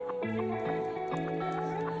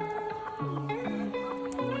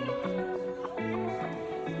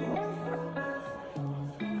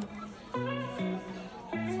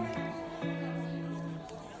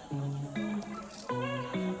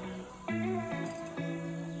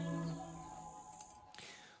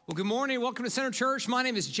Well, good morning. Welcome to Center Church. My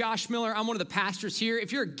name is Josh Miller. I'm one of the pastors here.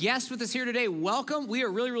 If you're a guest with us here today, welcome. We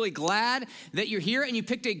are really, really glad that you're here and you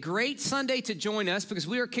picked a great Sunday to join us because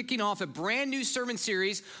we are kicking off a brand new sermon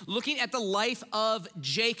series looking at the life of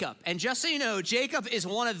Jacob. And just so you know, Jacob is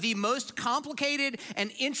one of the most complicated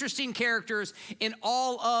and interesting characters in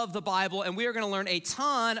all of the Bible. And we are going to learn a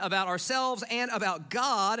ton about ourselves and about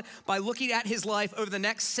God by looking at his life over the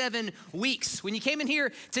next 7 weeks. When you came in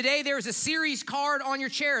here today, there is a series card on your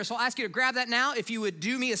chair. So I'll ask you to grab that now if you would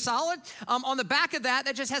do me a solid. On the back of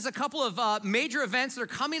that just has a couple of major events that are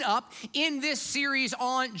coming up in this series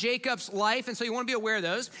on Jacob's life. And so you want to be aware of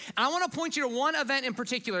those. And I want to point you to one event in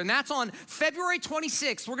particular, and that's on February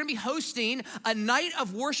 26th. We're going to be hosting a night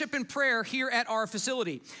of worship and prayer here at our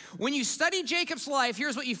facility. When you study Jacob's life,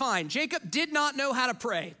 here's what you find. Jacob did not know how to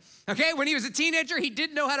pray. Okay, when he was a teenager, he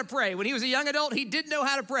didn't know how to pray. When he was a young adult, he didn't know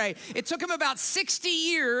how to pray. It took him about 60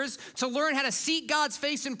 years to learn how to seek God's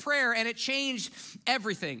face in prayer, and it changed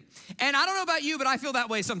everything. And I don't know about you, but I feel that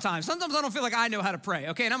way sometimes. Sometimes I don't feel like I know how to pray,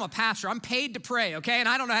 okay? And I'm a pastor. I'm paid to pray, okay? And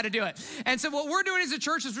I don't know how to do it. And so what we're doing as a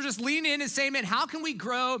church is we're just leaning in and saying, man, how can we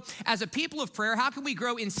grow as a people of prayer? How can we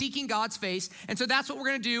grow in seeking God's face? And so that's what we're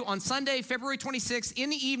going to do on Sunday, February 26th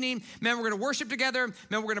in the evening. Man, we're going to worship together.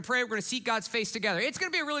 Man, we're going to pray. We're going to seek God's face together. It's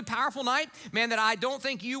going to be a really powerful night, man, that I don't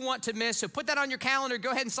think you want to miss. So put that on your calendar.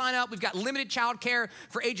 Go ahead and sign up. We've got limited childcare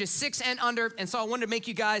for ages 6 and under. And so I wanted to make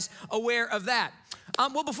you guys aware of that.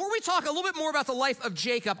 Well, before we talk a little bit more about the life of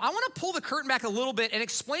Jacob, I want to pull the curtain back a little bit and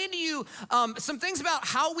explain to you some things about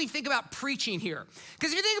how we think about preaching here.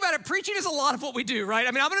 Because if you think about it, preaching is a lot of what we do, right?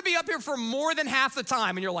 I mean, I'm going to be up here for more than half the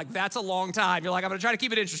time, and you're like, that's a long time. You're like, I'm going to try to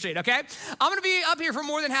keep it interesting, okay? I'm going to be up here for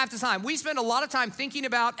more than half the time. We spend a lot of time thinking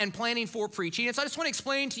about and planning for preaching, and so I just want to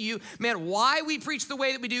explain to you, man, why we preach the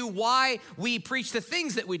way that we do, why we preach the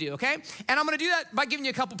things that we do, okay? And I'm going to do that by giving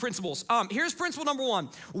you a couple principles. Here's principle number 1.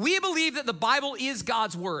 We believe that the Bible is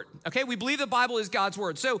God's word, okay? We believe the Bible is God's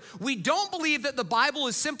word. So we don't believe that the Bible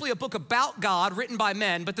is simply a book about God written by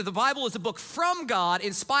men, but that the Bible is a book from God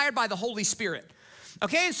inspired by the Holy Spirit.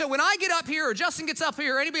 Okay, and so when I get up here, or Justin gets up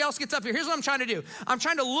here, or anybody else gets up here, here's what I'm trying to do. I'm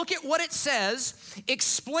trying to look at what it says,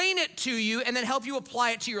 explain it to you, and then help you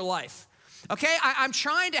apply it to your life. Okay, I'm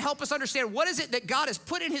trying to help us understand what is it that God has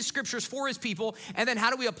put in his scriptures for his people, and then how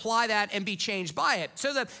do we apply that and be changed by it?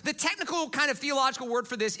 So the technical kind of theological word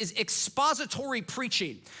for this is expository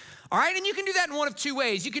preaching. All right, and you can do that in one of 2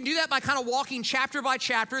 ways. You can do that by kind of walking chapter by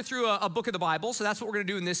chapter through a book of the Bible, so that's what we're gonna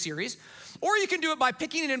do in this series. Or you can do it by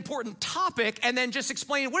picking an important topic and then just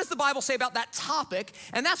explaining what does the Bible say about that topic,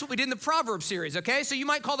 and that's what we did in the Proverbs series, okay? So you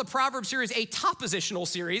might call the Proverbs series a topositional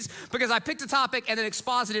series because I picked a topic and then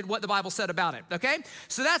exposited what the Bible said about it, okay?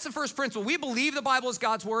 So that's the first principle. We believe the Bible is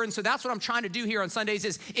God's word, and so that's what I'm trying to do here on Sundays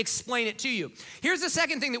is explain it to you. Here's the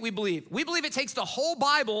second thing that we believe. We believe it takes the whole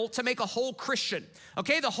Bible to make a whole Christian,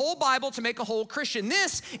 okay? The whole Bible to make a whole Christian.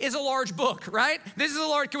 This is a large book, right?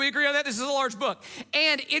 Can we agree on that? This is a large book.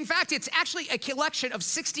 And in fact, it's actually a collection of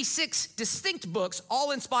 66 distinct books,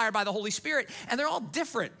 all inspired by the Holy Spirit, and they're all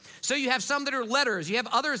different. So you have some that are letters, you have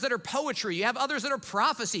others that are poetry, you have others that are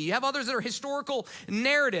prophecy, you have others that are historical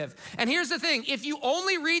narrative. And here's the thing, if you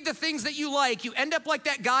only read the things that you like, you end up like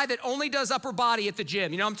that guy that only does upper body at the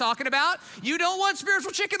gym. You know what I'm talking about? You don't want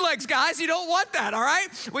spiritual chicken legs, guys. You don't want that, all right?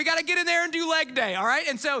 We got to get in there and do leg day, all right?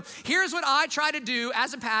 And so here's what I try to do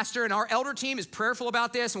as a pastor, and our elder team is prayerful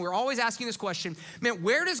about this, and we're always asking this question, man,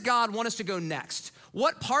 where does God want us to go next?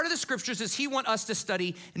 What part of the scriptures does he want us to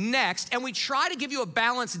study next? And we try to give you a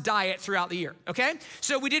balanced diet throughout the year, okay?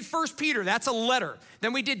 So we did 1 Peter, that's a letter.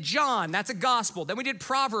 Then we did John, that's a gospel. Then we did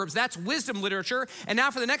Proverbs, that's wisdom literature. And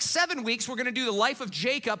now for the next 7 weeks, we're gonna do the life of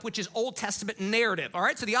Jacob, which is Old Testament narrative, all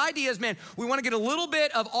right? So the idea is, man, we wanna get a little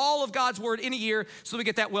bit of all of God's word in a year so we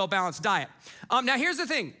get that well-balanced diet. Now here's the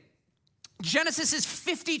thing. Genesis is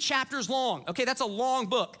 50 chapters long. Okay, that's a long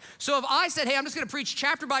book. So if I said, hey, I'm just gonna preach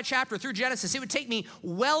chapter by chapter through Genesis, it would take me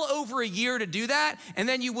well over a year to do that, and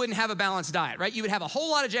then you wouldn't have a balanced diet, right? You would have a whole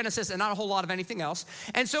lot of Genesis and not a whole lot of anything else.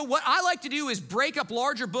 And so what I like to do is break up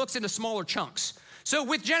larger books into smaller chunks. So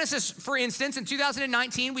with Genesis, for instance, in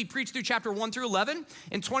 2019, we preached through chapter 1 through 11.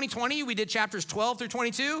 In 2020, we did chapters 12 through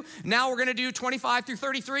 22. Now we're gonna do 25 through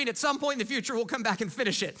 33, and at some point in the future, we'll come back and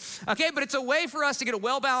finish it. Okay, but it's a way for us to get a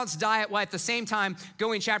well-balanced diet while at the same time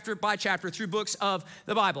going chapter by chapter through books of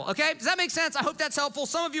the Bible, okay? Does that make sense? I hope that's helpful.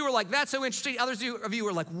 Some of you are like, that's so interesting. Others of you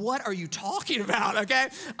are like, what are you talking about, okay?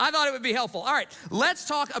 I thought it would be helpful. All right, let's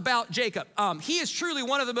talk about Jacob. He is truly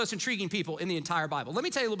one of the most intriguing people in the entire Bible. Let me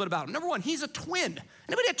tell you a little bit about him. Number one, he's a twin.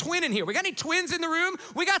 Anybody a twin in here? We got any twins in the room?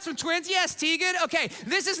 We got some twins. Yes, Tegan. Okay,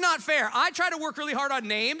 this is not fair. I try to work really hard on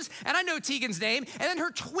names, and I know Tegan's name, and then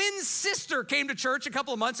her twin sister came to church a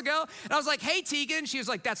couple of months ago, and I was like, hey, Tegan. She was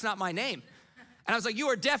like, that's not my name. And I was like, you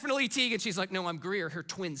are definitely Tegan. She's like, no, I'm Greer, her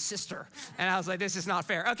twin sister. And I was like, this is not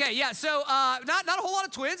fair. Okay, yeah, so not a whole lot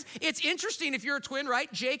of twins. It's interesting if you're a twin,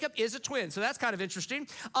 right? Jacob is a twin, so that's kind of interesting.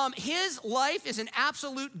 His life is an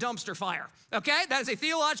absolute dumpster fire, okay? That is a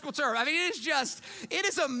theological term. I mean, it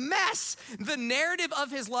is a mess. The narrative of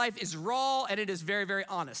his life is raw, and it is very, very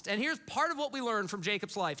honest. And here's part of what we learn from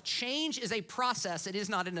Jacob's life. Change is a process. It is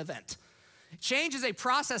not an event. Change is a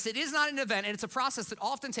process. It is not an event, and it's a process that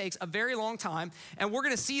often takes a very long time, and we're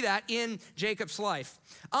going to see that in Jacob's life.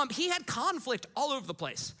 He had conflict all over the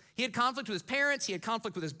place. He had conflict with his parents, he had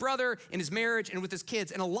conflict with his brother, in his marriage, and with his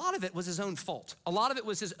kids, and a lot of it was his own fault. A lot of it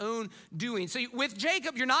was his own doing. So with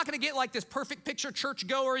Jacob, you're not gonna get like this perfect picture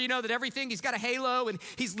churchgoer, that everything, he's got a halo, and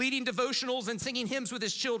he's leading devotionals and singing hymns with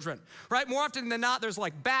his children, right? More often than not, there's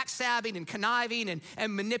like backstabbing and conniving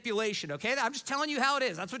and manipulation, okay? I'm just telling you how it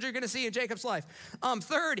is. That's what you're gonna see in Jacob's life.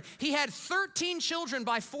 Third, he had 13 children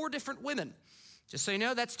by 4 different women. Just so you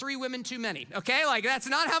know, that's 3 women too many, okay? Like, that's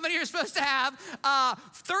not how many you're supposed to have.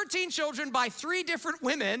 13 children by 3 different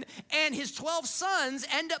women, and his 12 sons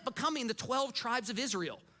end up becoming the 12 tribes of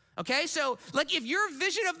Israel. Okay, so like if your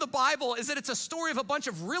vision of the Bible is that it's a story of a bunch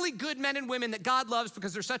of really good men and women that God loves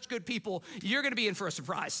because they're such good people, you're gonna be in for a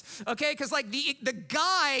surprise, okay? Because like the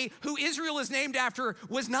guy who Israel is named after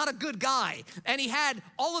was not a good guy, and he had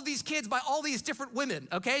all of these kids by all these different women,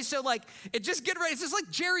 okay? So like, just get ready. It's just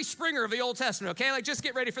like Jerry Springer of the Old Testament, okay? Like just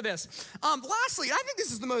get ready for this. Lastly, I think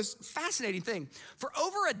this is the most fascinating thing. For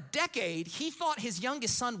over a decade, he thought his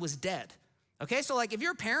youngest son was dead. Okay, so like if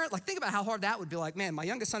you're a parent, like think about how hard that would be. Like, man, my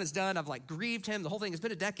youngest son is done. I've like grieved him. The whole thing has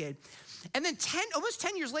been a decade. And then almost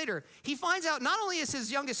 10 years later, he finds out not only is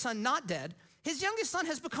his youngest son not dead, his youngest son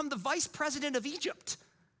has become the vice president of Egypt.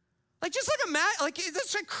 Like just like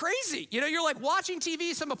that's like crazy. You're like watching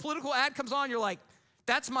TV, some political ad comes on, you're like,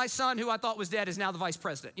 that's my son who I thought was dead is now the vice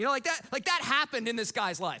president. Like that happened in this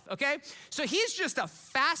guy's life, okay? So he's just a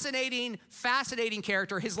fascinating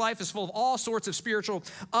character. His life is full of all sorts of spiritual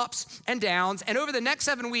ups and downs. And over the next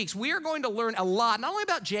 7 weeks, we are going to learn a lot, not only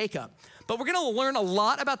about Jacob, but we're gonna learn a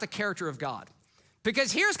lot about the character of God.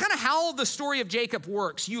 Because here's kind of how the story of Jacob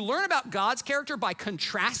works. You learn about God's character by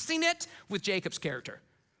contrasting it with Jacob's character.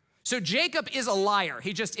 So Jacob is a liar.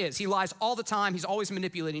 He just is. He lies all the time. He's always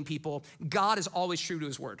manipulating people. God is always true to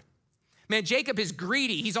his word. Man, Jacob is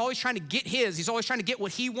greedy. He's always trying to get his. He's always trying to get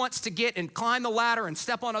what he wants to get and climb the ladder and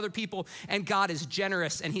step on other people. And God is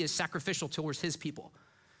generous and he is sacrificial towards his people.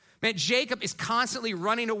 Man, Jacob is constantly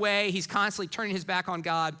running away. He's constantly turning his back on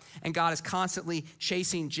God, and God is constantly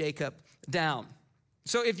chasing Jacob down.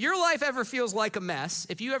 So if your life ever feels like a mess,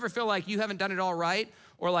 if you ever feel like you haven't done it all right,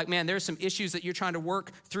 or like, man, there's some issues that you're trying to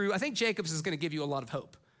work through, I think Jacob's is gonna give you a lot of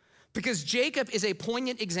hope. Because Jacob is a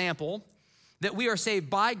poignant example that we are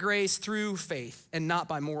saved by grace through faith and not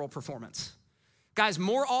by moral performance. Guys,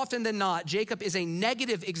 more often than not, Jacob is a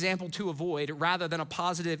negative example to avoid rather than a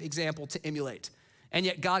positive example to emulate. And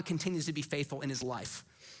yet God continues to be faithful in his life.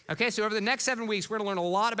 Okay, so over the next 7 weeks, we're gonna learn a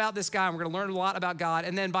lot about this guy, and we're gonna learn a lot about God,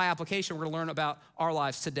 and then by application, we're gonna learn about our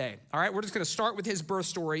lives today. All right, we're just gonna start with his birth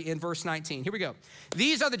story in verse 19. Here we go.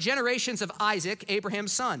 These are the generations of Isaac,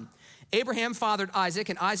 Abraham's son. Abraham fathered Isaac,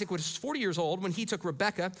 and Isaac was 40 years old when he took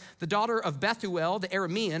Rebekah, the daughter of Bethuel, the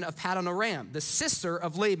Aramean of Paddan Aram, the sister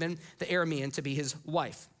of Laban, the Aramean, to be his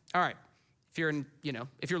wife. All right. If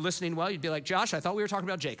you're listening well, you'd be like, Josh, I thought we were talking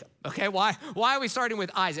about Jacob. Okay, why are we starting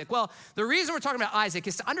with Isaac? Well, the reason we're talking about Isaac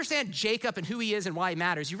is to understand Jacob and who he is and why he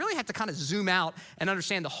matters. You really have to kind of zoom out and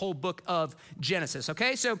understand the whole book of Genesis,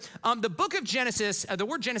 okay? So the book of Genesis, the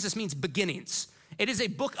word Genesis means beginnings. It is a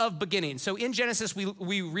book of beginnings. So in Genesis,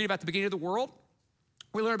 we read about the beginning of the world.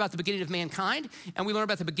 We learn about the beginning of mankind, and we learn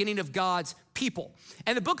about the beginning of God's people.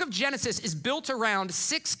 And the book of Genesis is built around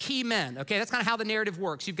 6 key men, okay? That's kind of how the narrative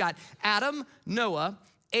works. You've got Adam, Noah,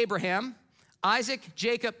 Abraham, Isaac,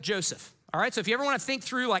 Jacob, Joseph, All right, so if you ever want to think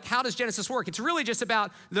through like how does Genesis work, it's really just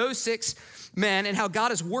about those 6 men and how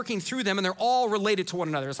God is working through them, and they're all related to one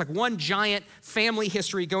another. It's like one giant family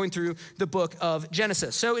history going through the book of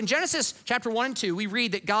Genesis. So in Genesis chapter 1 and 2, we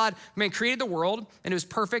read that God created the world, and it was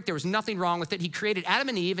perfect. There was nothing wrong with it. He created Adam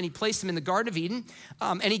and Eve, and he placed them in the Garden of Eden,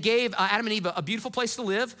 and he gave Adam and Eve a beautiful place to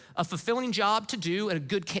live, a fulfilling job to do, and a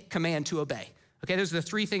good command to obey. Okay, those are the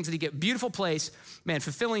 3 things that he gave. Beautiful place,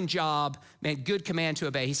 fulfilling job, good command to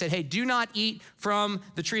obey. He said, hey, do not eat from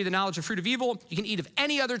the tree of the knowledge of fruit of evil. You can eat of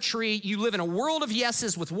any other tree. You live in a world of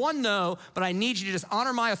yeses with one no, but I need you to just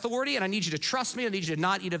honor my authority, and I need you to trust me. I need you to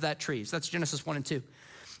not eat of that tree. So that's Genesis 1 and 2.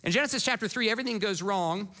 In Genesis chapter 3, everything goes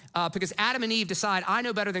wrong because Adam and Eve decide, I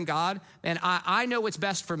know better than God, and I know what's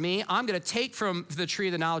best for me. I'm going to take from the tree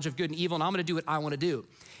of the knowledge of good and evil, and I'm going to do what I want to do.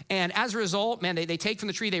 And as a result, they take from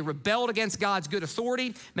the tree, they rebelled against God's good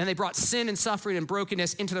authority. They brought sin and suffering and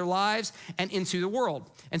brokenness into their lives and into the world.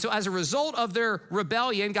 And so as a result of their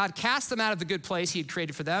rebellion, God cast them out of the good place he had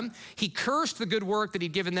created for them. He cursed the good work that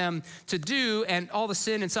he'd given them to do, and all the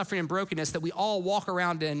sin and suffering and brokenness that we all walk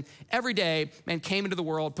around in every day, came into the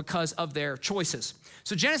world because of their choices.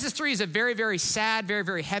 So Genesis 3 is a very, very sad, very,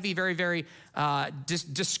 very heavy, very, very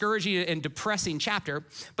discouraging and depressing chapter.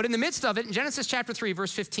 But in the midst of it, in Genesis chapter 3,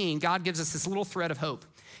 verse 15, God gives us this little thread of hope.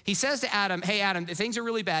 He says to Adam, hey, Adam, things are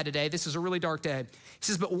really bad today. This is a really dark day. He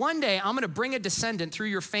says, but one day I'm going to bring a descendant through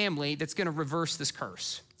your family that's going to reverse this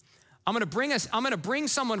curse. I'm going to bring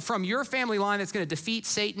someone from your family line that's going to defeat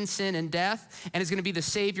Satan, sin, and death, and is going to be the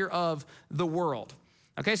savior of the world.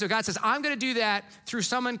 Okay, so God says, I'm going to do that through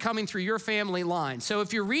someone coming through your family line. So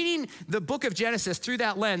if you're reading the book of Genesis through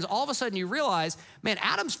that lens, all of a sudden you realize,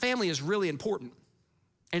 Adam's family is really important.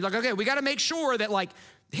 And you're like, okay, we got to make sure that like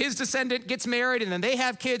his descendant gets married and then they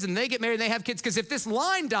have kids and they get married and they have kids. Because if this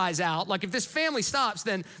line dies out, like if this family stops,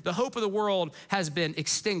 then the hope of the world has been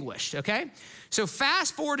extinguished, okay? So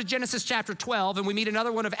fast forward to Genesis chapter 12, and we meet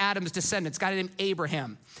another one of Adam's descendants, a guy named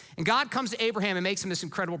Abraham. And God comes to Abraham and makes him this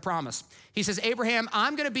incredible promise. He says, Abraham,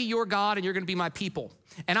 I'm going to be your God and you're going to be my people.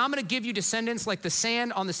 And I'm going to give you descendants like the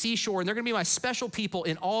sand on the seashore, and they're going to be my special people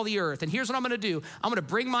in all the earth. And here's what I'm going to do. I'm going to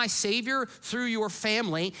bring my Savior through your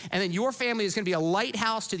family, and then your family is going to be a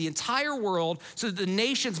lighthouse to the entire world so that the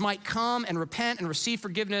nations might come and repent and receive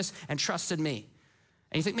forgiveness and trust in me.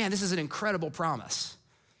 And you think, man, this is an incredible promise.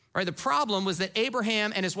 Right, the problem was that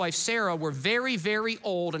Abraham and his wife Sarah were very, very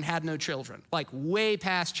old and had no children, like way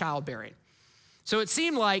past childbearing. So it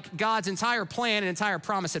seemed like God's entire plan and entire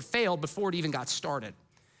promise had failed before it even got started.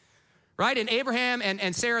 Right, and Abraham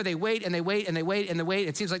and Sarah, they wait and they wait and they wait and they wait.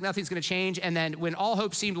 It seems like nothing's gonna change. And then when all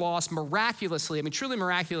hope seemed lost, miraculously, truly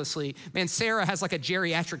miraculously, Sarah has like a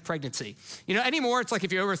geriatric pregnancy. You know, anymore, it's like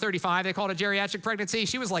if you're over 35, they call it a geriatric pregnancy.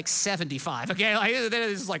 She was like 75, okay? Like,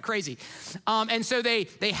 this is like crazy. And so they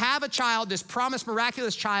have a child, this promised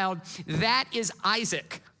miraculous child, that is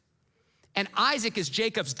Isaac. And Isaac is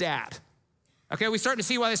Jacob's dad. Okay, we're starting to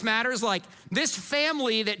see why this matters. Like, this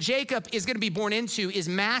family that Jacob is going to be born into is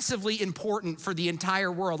massively important for the entire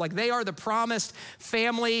world. Like, they are the promised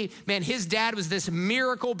family. Man, his dad was this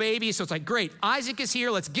miracle baby. So it's like, great, Isaac is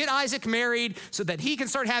here. Let's get Isaac married so that he can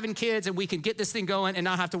start having kids and we can get this thing going and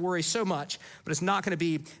not have to worry so much. But it's not going to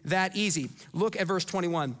be that easy. Look at verse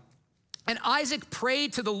 21. And Isaac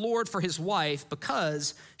prayed to the Lord for his wife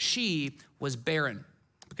because she was barren.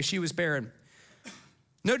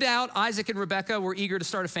 No doubt, Isaac and Rebekah were eager to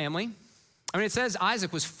start a family. It says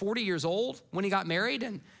Isaac was 40 years old when he got married,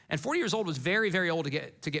 and 40 years old was very, very old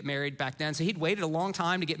to get married back then. So he'd waited a long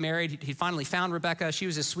time to get married. He finally found Rebekah. She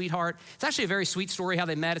was his sweetheart. It's actually a very sweet story how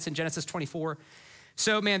they met. It's in Genesis 24.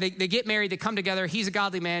 So, man, they get married. They come together. He's a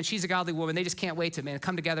godly man. She's a godly woman. They just can't wait to,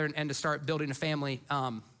 come together and to start building a family.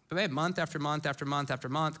 But man, month after month after month after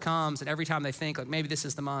month comes, and every time they think, like, maybe this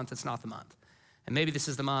is the month, it's not the month. And maybe this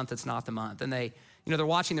is the month, it's not the month. And they're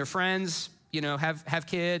watching their friends, have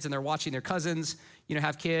kids, and they're watching their cousins,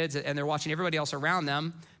 have kids, and they're watching everybody else around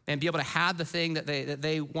them and be able to have the thing that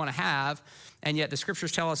they want to have. And yet the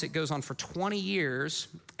scriptures tell us it goes on for 20 years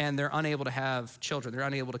and they're unable to have children. They're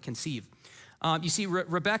unable to conceive. You see,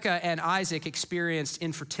 Rebekah and Isaac experienced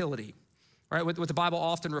infertility, right? What the Bible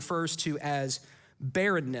often refers to as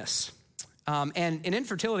barrenness. And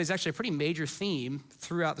infertility is actually a pretty major theme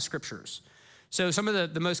throughout the scriptures. So some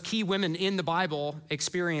of the most key women in the Bible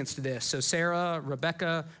experienced this. So Sarah,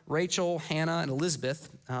 Rebekah, Rachel, Hannah, and Elizabeth,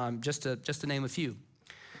 just to name a few.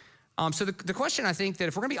 So the question I think that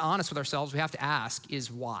if we're gonna be honest with ourselves, we have to ask is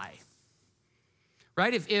why?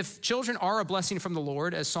 Right, if children are a blessing from the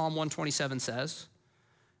Lord, as Psalm 127 says,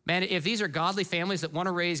 man, if these are godly families that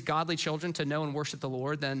wanna raise godly children to know and worship the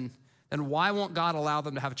Lord, then why won't God allow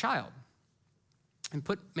them to have a child? And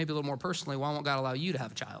put maybe a little more personally, why won't God allow you to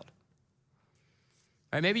have a child?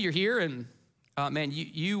 Right? Maybe you're here and man,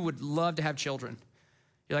 you would love to have children.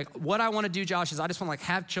 You're like, what I want to do, Josh, is I just want to like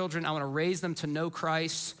have children. I want to raise them to know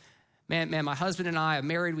Christ. Man, my husband and I are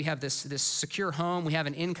married. We have this secure home. We have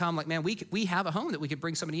an income. Like, man, we have a home that we could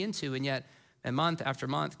bring somebody into, and yet a month after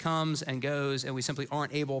month comes and goes, and we simply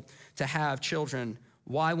aren't able to have children.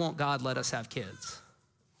 Why won't God let us have kids?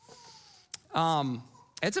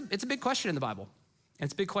 It's a big question in the Bible.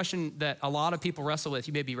 It's a big question that a lot of people wrestle with.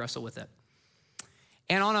 You maybe wrestle with it.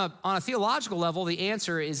 And on a theological level, the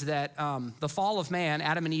answer is that the fall of man,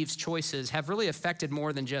 Adam and Eve's choices, have really affected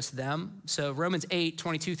more than just them. So Romans 8,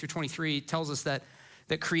 22 through 23 tells us that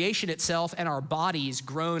creation itself and our bodies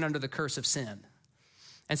groan under the curse of sin.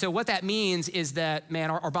 And so what that means is that, man,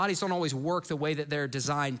 our bodies don't always work the way that they're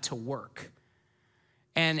designed to work.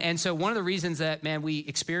 And so one of the reasons that, man, we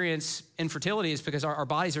experience infertility is because our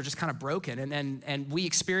bodies are just kind of broken. And we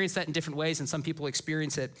experience that in different ways, and some people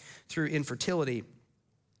experience it through infertility.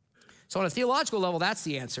 So on a theological level, that's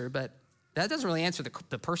the answer, but that doesn't really answer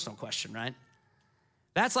the personal question, right?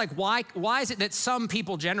 That's like, why is it that some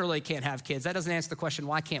people generally can't have kids? That doesn't answer the question,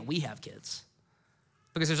 why can't we have kids?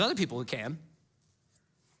 Because there's other people who can.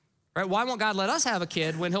 Right? Why won't God let us have a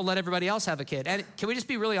kid when he'll let everybody else have a kid? And can we just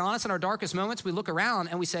be really honest? In our darkest moments, we look around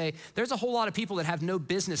and we say, there's a whole lot of people that have no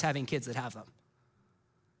business having kids that have them.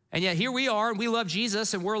 And yet here we are, and we love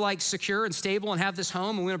Jesus, and we're like secure and stable and have this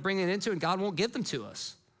home, and we're gonna bring it into it, and God won't give them to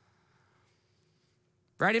us.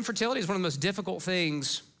 Right? Infertility is one of the most difficult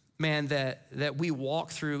things, man, that we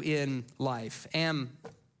walk through in life. And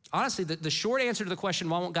honestly, the short answer to the question,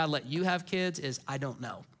 why won't God let you have kids, is I don't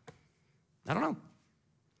know. I don't know.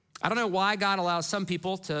 I don't know why God allows some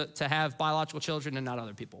people to have biological children and not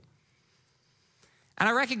other people. And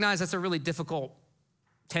I recognize that's a really difficult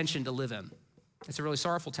tension to live in. It's a really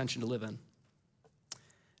sorrowful tension to live in.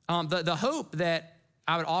 The hope that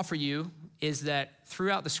I would offer you is that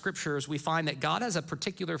throughout the scriptures, we find that God has a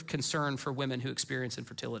particular concern for women who experience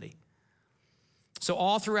infertility. So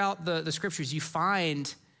all throughout the scriptures, you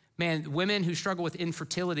find, man, women who struggle with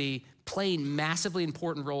infertility playing massively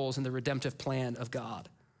important roles in the redemptive plan of God.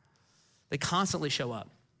 They constantly show up.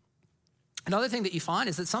 Another thing that you find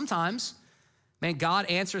is that sometimes, man, God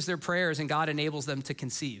answers their prayers and God enables them to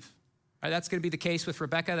conceive. Right, that's gonna be the case with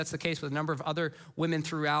Rebecca. That's the case with a number of other women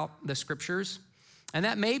throughout the scriptures. And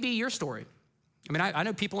that may be your story. I mean, I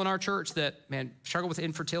know people in our church that, man, struggle with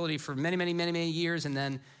infertility for many years, and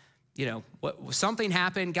then, something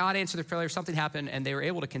happened, God answered their prayer, something happened, and they were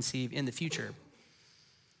able to conceive in the future.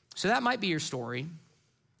 So that might be your story,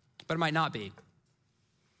 but it might not be.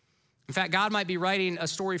 In fact, God might be writing a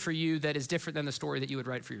story for you that is different than the story that you would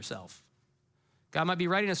write for yourself. God might be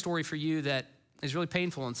writing a story for you that is really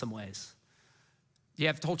painful in some ways. You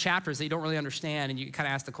have whole chapters that you don't really understand, and you kind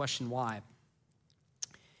of ask the question, why?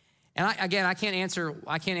 And I can't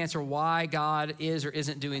answer why God is or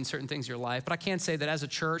isn't doing certain things in your life, but I can say that as a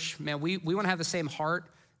church, man, we want to have the same heart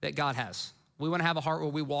that God has. We want to have a heart where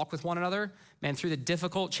we walk with one another, man, through the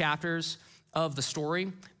difficult chapters of the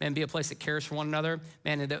story, man, be a place that cares for one another,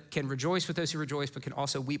 man, and that can rejoice with those who rejoice, but can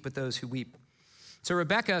also weep with those who weep. So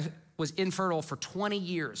Rebecca was infertile for 20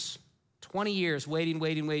 years,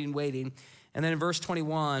 waiting. And then in verse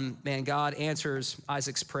 21, man, God answers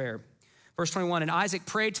Isaac's prayer. Verse 21, and Isaac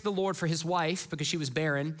prayed to the Lord for his wife because she was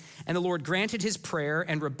barren, and the Lord granted his prayer,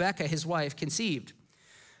 and Rebekah, his wife, conceived.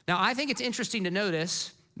 Now, I think it's interesting to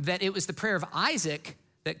notice that it was the prayer of Isaac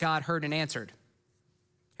that God heard and answered.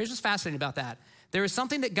 Here's what's fascinating about that. There was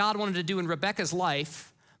something that God wanted to do in Rebekah's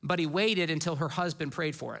life, but he waited until her husband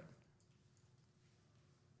prayed for it.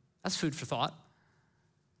 That's food for thought.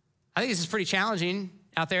 I think this is pretty challenging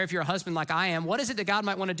out there if you're a husband like I am. What is it that God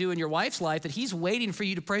might want to do in your wife's life that he's waiting for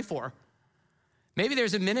you to pray for? Maybe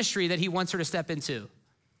there's a ministry that he wants her to step into.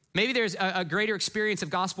 Maybe there's a greater experience of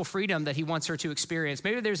gospel freedom that he wants her to experience.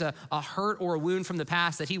 Maybe there's a hurt or a wound from the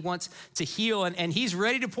past that he wants to heal, and he's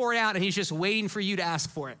ready to pour it out, and he's just waiting for you to ask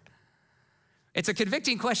for it. It's a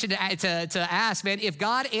convicting question to ask, man. If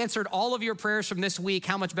God answered all of your prayers from this week,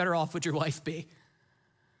 how much better off would your wife be?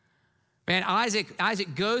 Man,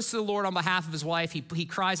 Isaac goes to the Lord on behalf of his wife. He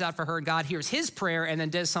cries out for her, and God hears his prayer and then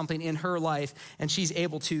does something in her life, and she's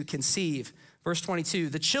able to conceive. Verse 22,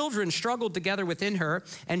 the children struggled together within her,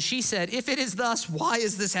 and she said, if it is thus, why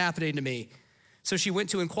is this happening to me? So she went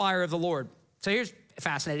to inquire of the Lord. So here's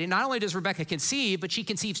fascinating. Not only does Rebekah conceive, but she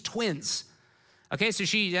conceives twins. Okay, so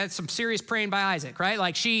she had some serious praying by Isaac, right?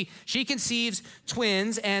 Like she conceives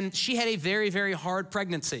twins, and she had a very, very hard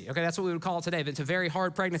pregnancy. Okay, that's what we would call it today, but it's a very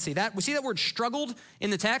hard pregnancy. We see that word struggled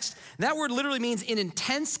in the text? That word literally means an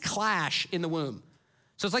intense clash in the womb.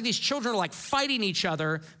 So it's like these children are like fighting each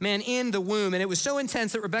other, man, in the womb. And it was so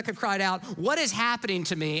intense that Rebecca cried out, "What is happening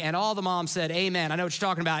to me?" And all the moms said, "Amen. I know what you're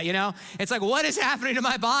talking about, you know? It's like, what is happening to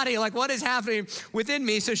my body? Like, what is happening within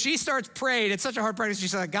me?" So she starts praying. It's such a hard prayer.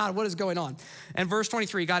 She's like, "God, what is going on?" And verse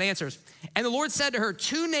 23, God answers. "And the Lord said to her,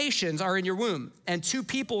 2 nations are in your womb, and 2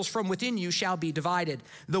 peoples from within you shall be divided.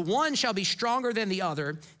 The one shall be stronger than the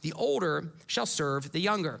other. The older shall serve the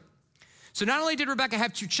younger." So not only did Rebecca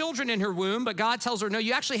have 2 children in her womb, but God tells her, no,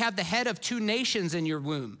 you actually have the head of 2 nations in your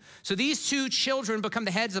womb. So these 2 children become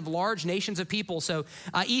the heads of large nations of people. So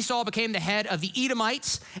Esau became the head of the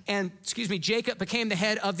Edomites, and Jacob became the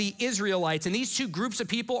head of the Israelites. And these 2 groups of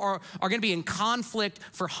people are going to be in conflict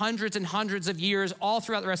for hundreds and hundreds of years, all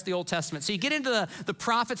throughout the rest of the Old Testament. So you get into the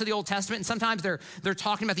prophets of the Old Testament, and sometimes they're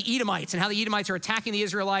talking about the Edomites and how the Edomites are attacking the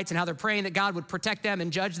Israelites and how they're praying that God would protect them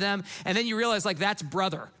and judge them. And then you realize, like, that's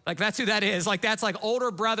brother. Like, that's who that is. Like, that's like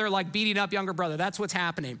older brother, like beating up younger brother. That's what's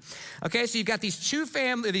happening. Okay, so you've got these 2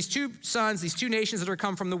 sons, these 2 nations that are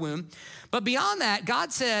come from the womb. But beyond that,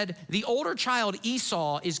 God said the older child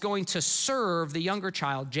Esau is going to serve the younger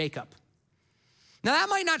child Jacob. Now, that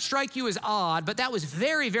might not strike you as odd, but that was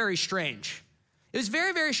very, very strange. It was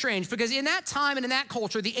very, very strange because in that time and in that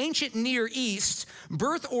culture, the ancient Near East,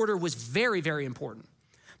 birth order was very, very important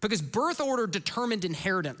because birth order determined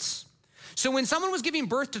inheritance. So when someone was giving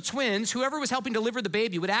birth to twins, whoever was helping deliver the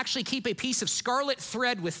baby would actually keep a piece of scarlet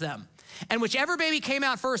thread with them. And whichever baby came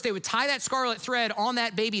out first, they would tie that scarlet thread on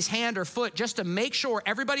that baby's hand or foot just to make sure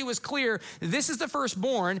everybody was clear, this is the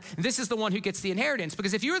firstborn, this is the one who gets the inheritance.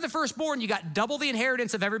 Because if you were the firstborn, you got double the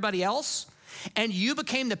inheritance of everybody else, and you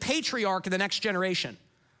became the patriarch of the next generation.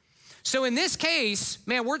 So in this case,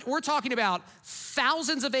 man, we're talking about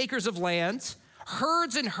thousands of acres of land,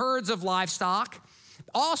 herds and herds of livestock,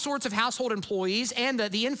 all sorts of household employees, and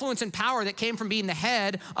the influence and power that came from being the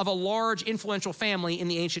head of a large influential family in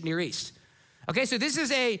the ancient Near East. Okay, so this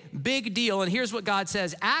is a big deal, and here's what God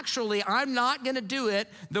says. Actually, I'm not gonna do it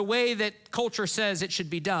the way that culture says it should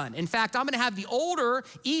be done. In fact, I'm gonna have the older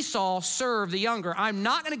Esau serve the younger. I'm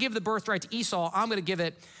not gonna give the birthright to Esau. I'm gonna give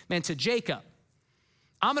it, man, to Jacob.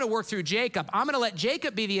 I'm gonna work through Jacob. I'm gonna let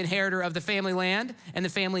Jacob be the inheritor of the family land and the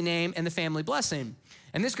family name and the family blessing.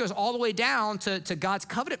 And this goes all the way down to God's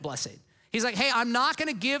covenant blessing. He's like, hey, I'm not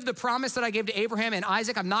gonna give the promise that I gave to Abraham and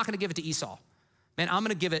Isaac, I'm not gonna give it to Esau. Man, I'm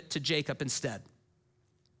gonna give it to Jacob instead.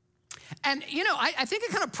 And you know, I think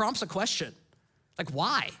it kind of prompts a question. Like,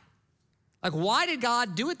 why? Like, why did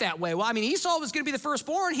God do it that way? Well, I mean, Esau was gonna be the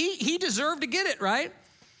firstborn. He deserved to get it, right?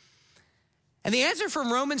 And the answer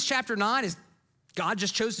from Romans chapter 9 is God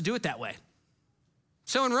just chose to do it that way.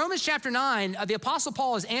 So in Romans chapter 9, the Apostle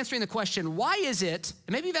Paul is answering the question, why is it,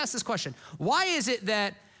 and maybe you've asked this question, why is it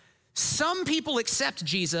that some people accept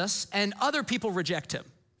Jesus and other people reject him?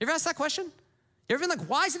 You ever asked that question? You ever been like,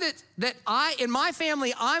 why is it that in my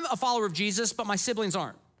family, I'm a follower of Jesus, but my siblings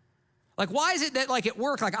aren't? Like, why is it that like at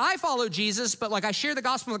work, like I follow Jesus, but like I share the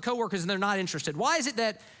gospel with coworkers and they're not interested? Why is it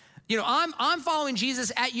that, you know, I'm following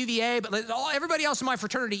Jesus at UVA, but everybody else in my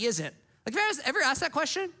fraternity isn't? Like, ever asked that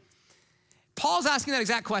question? Paul's asking that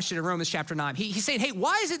exact question in Romans chapter 9. He's saying, hey,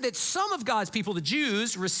 why is it that some of God's people, the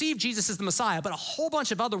Jews, received Jesus as the Messiah, but a whole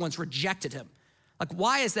bunch of other ones rejected him? Like,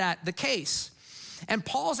 why is that the case? And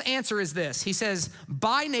Paul's answer is this. He says,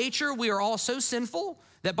 by nature, we are all so sinful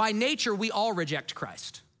that by nature, we all reject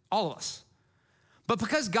Christ, all of us. But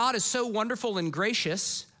because God is so wonderful and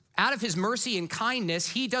gracious, out of his mercy and kindness,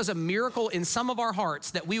 he does a miracle in some of our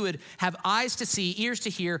hearts that we would have eyes to see, ears to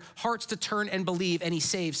hear, hearts to turn and believe, and he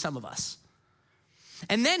saves some of us.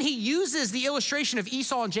 And then he uses the illustration of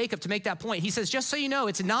Esau and Jacob to make that point. He says, just so you know,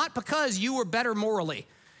 it's not because you were better morally.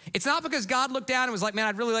 It's not because God looked down and was like, man,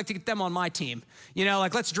 I'd really like to get them on my team. You know,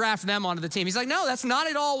 like let's draft them onto the team. He's like, no, that's not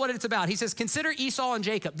at all what it's about. He says, consider Esau and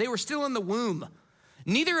Jacob. They were still in the womb.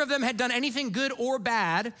 Neither of them had done anything good or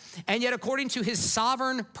bad, and yet according to his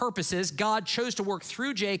sovereign purposes, God chose to work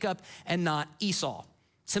through Jacob and not Esau,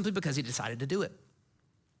 simply because he decided to do it.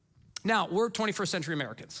 Now, we're 21st century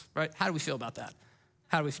Americans, right? How do we feel about that?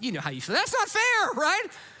 You know how you feel. That's not fair, right?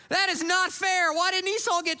 That is not fair. Why didn't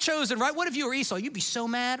Esau get chosen, right? What if you were Esau? You'd be so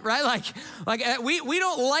mad, right? We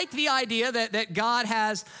don't like the idea that God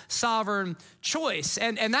has sovereign choice.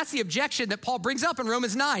 And that's the objection that Paul brings up in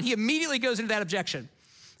Romans 9. He immediately goes into that objection.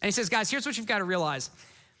 And he says, guys, here's what you've got to realize.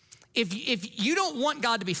 If you don't want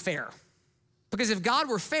God to be fair, because if God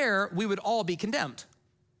were fair, we would all be condemned.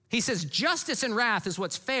 He says, justice and wrath is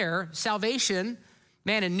what's fair. Salvation,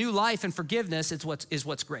 man, and new life and forgiveness is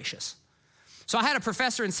what's gracious. So I had a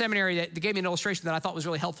professor in seminary that gave me an illustration that I thought was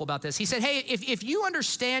really helpful about this. He said, hey, if you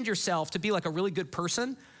understand yourself to be like a really good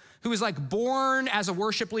person who was like born as a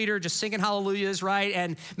worship leader, just singing hallelujahs, right?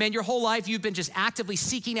 And man, your whole life you've been just actively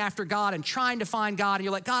seeking after God and trying to find God. And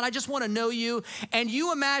you're like, God, I just want to know you. And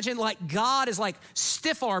you imagine like God is like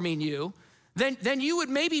stiff arming you, then you would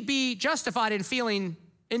maybe be justified in feeling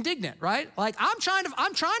indignant, right? Like, I'm trying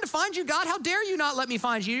to find you, God. How dare you not let me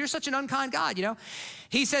find you? You're such an unkind God, you know?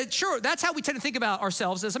 He said, sure, that's how we tend to think about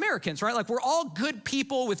ourselves as Americans, right? Like, we're all good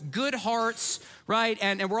people with good hearts, right?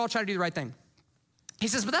 And we're all trying to do the right thing. He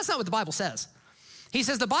says, but that's not what the Bible says. He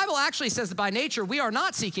says, the Bible actually says that by nature, we are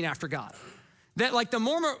not seeking after God. That like the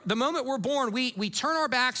moment we're born, we turn our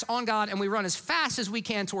backs on God and we run as fast as we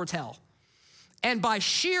can towards hell. And by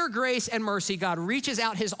sheer grace and mercy, God reaches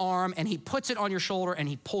out his arm and he puts it on your shoulder and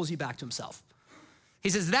he pulls you back to himself. He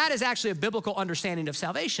says that is actually a biblical understanding of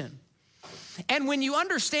salvation. And when you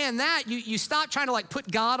understand that, you stop trying to like put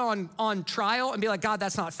God on trial and be like, God,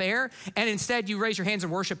 that's not fair. And instead you raise your hands in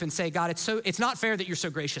worship and say, God, it's not fair that you're so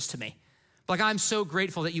gracious to me. Like, I'm so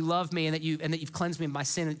grateful that you love me and that you've cleansed me of my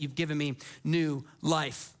sin and that you've given me new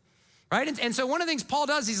life. Right? And so one of the things Paul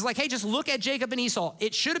does, he's like, hey, just look at Jacob and Esau.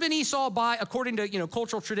 It should have been Esau according to,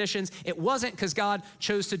 cultural traditions. It wasn't because God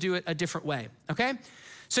chose to do it a different way, okay?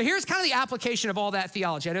 So here's kind of the application of all that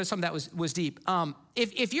theology. I know some of that was deep.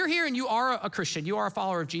 If you're here and you are a Christian, you are a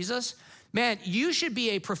follower of Jesus, man, you should be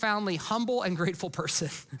a profoundly humble and grateful person,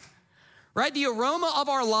 right? The aroma of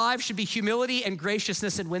our lives should be humility and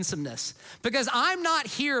graciousness and winsomeness, because I'm not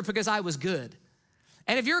here because I was good.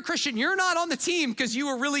 And if you're a Christian, you're not on the team because you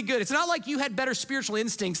were really good. It's not like you had better spiritual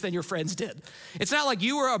instincts than your friends did. It's not like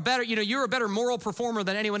you were you're a better moral performer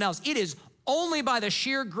than anyone else. It is only by the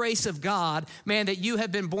sheer grace of God, man, that you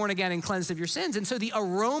have been born again and cleansed of your sins. And so the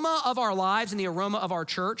aroma of our lives and the aroma of our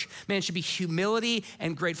church, man, should be humility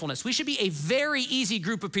and gratefulness. We should be a very easy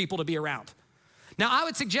group of people to be around. Now, I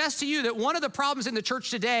would suggest to you that one of the problems in the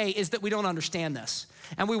church today is that we don't understand this.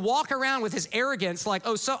 And we walk around with this arrogance like,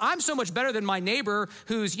 so I'm so much better than my neighbor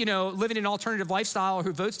who's, living an alternative lifestyle, or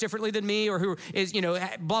who votes differently than me, or who is,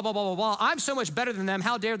 blah, blah, blah, blah, blah. I'm so much better than them.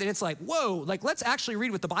 How dare they? It's like, whoa, like, let's actually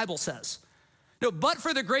read what the Bible says. No, but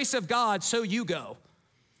for the grace of God, so you go.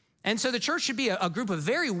 And so the church should be a group of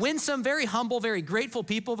very winsome, very humble, very grateful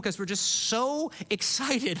people, because we're just so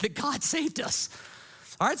excited that God saved us.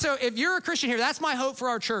 All right, so if you're a Christian here, that's my hope for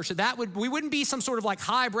our church, we wouldn't be some sort of like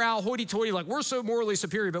highbrow, hoity-toity, like we're so morally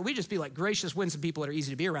superior, but we just be like gracious, winsome people that are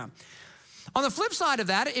easy to be around. On the flip side of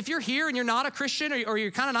that, if you're here and you're not a Christian, or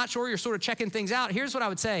you're kind of not sure, you're sort of checking things out, here's what I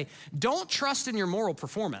would say. Don't trust in your moral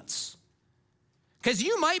performance. Because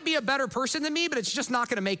you might be a better person than me, but it's just not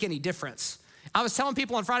gonna make any difference. I was telling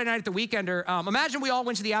people on Friday night at the Weekender, imagine we all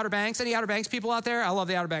went to the Outer Banks. Any Outer Banks people out there? I love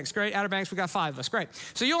the Outer Banks. Great, Outer Banks, we got 5 of us, great.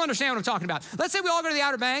 So you'll understand what I'm talking about. Let's say we all go to the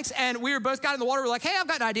Outer Banks and we both got in the water. We're like, hey, I've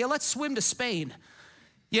got an idea. Let's swim to Spain.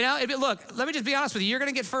 Look, let me just be honest with you. You're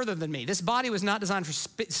gonna get further than me. This body was not designed for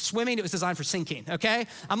swimming. It was designed for sinking, okay?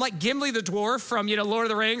 I'm like Gimli the dwarf from, Lord of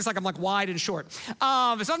the Rings. Like I'm like wide and short. So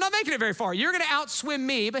I'm not making it very far. You're gonna outswim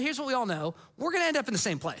me, but here's what we all know. We're gonna end up in the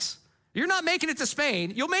same place. You're not making it to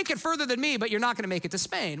Spain. You'll make it further than me, but you're not gonna make it to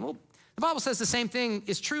Spain. Well, the Bible says the same thing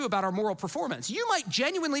is true about our moral performance. You might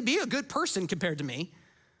genuinely be a good person compared to me,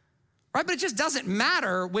 right? But it just doesn't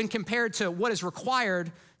matter when compared to what is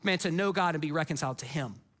required, man, to know God and be reconciled to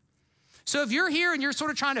him. So if you're here and you're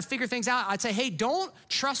sort of trying to figure things out, I'd say, hey, don't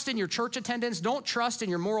trust in your church attendance. Don't trust in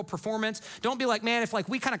your moral performance. Don't be like, man, if like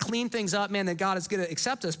we kind of clean things up, man, then God is gonna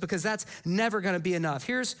accept us, because that's never gonna be enough.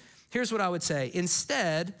 Here's what I would say.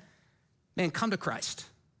 Instead, man, come to Christ.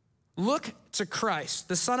 Look to Christ,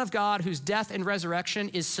 the Son of God, whose death and resurrection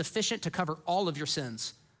is sufficient to cover all of your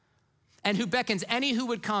sins, and who beckons any who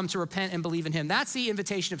would come to repent and believe in him. That's the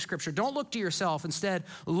invitation of Scripture. Don't look to yourself. Instead,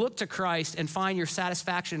 look to Christ and find your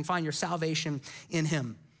satisfaction, find your salvation in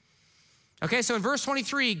him. Okay, so in verse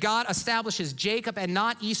 23, God establishes Jacob and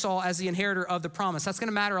not Esau as the inheritor of the promise. That's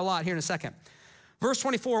gonna matter a lot here in a second. Verse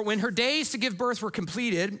 24, when her days to give birth were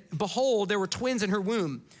completed, behold, there were twins in her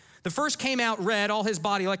womb. The first came out red, all his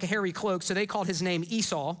body like a hairy cloak, so they called his name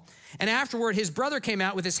Esau. And afterward, his brother came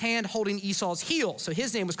out with his hand holding Esau's heel. So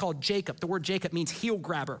his name was called Jacob. The word Jacob means heel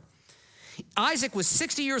grabber. Isaac was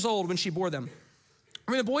 60 years old when she bore them.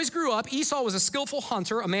 When the boys grew up, Esau was a skillful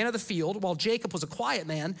hunter, a man of the field, while Jacob was a quiet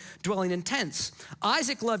man, dwelling in tents.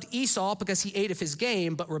 Isaac loved Esau because he ate of his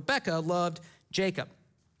game, but Rebekah loved Jacob.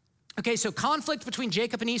 Okay, so conflict between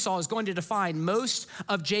Jacob and Esau is going to define most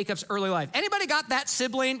of Jacob's early life. Anybody got that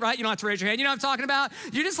sibling, right? You don't have to raise your hand. You know what I'm talking about?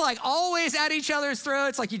 You're just like always at each other's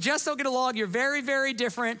throats. Like you just don't get along. You're very, very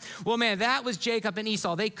different. Well, man, that was Jacob and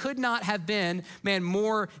Esau. They could not have been, man,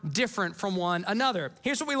 more different from one another.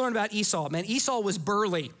 Here's what we learned about Esau. Man, Esau was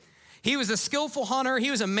burly. He was a skillful hunter. He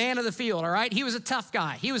was a man of the field, all right? He was a tough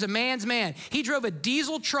guy. He was a man's man. He drove a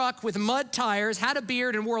diesel truck with mud tires, had a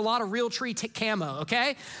beard, and wore a lot of Realtree camo,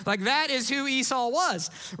 okay? Like that is who Esau was,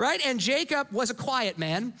 right? And Jacob was a quiet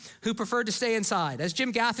man who preferred to stay inside. As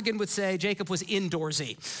Jim Gaffigan would say, Jacob was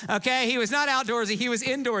indoorsy, okay? He was not outdoorsy, he was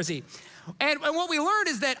indoorsy. And what we learned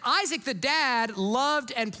is that Isaac, the dad,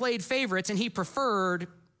 loved and played favorites, and he preferred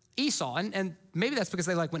Esau, and maybe that's because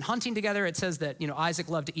they went hunting together. It says that, Isaac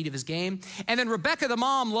loved to eat of his game. And then Rebekah, the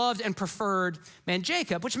mom, loved and preferred,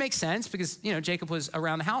 Jacob, which makes sense because, Jacob was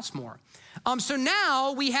around the house more. So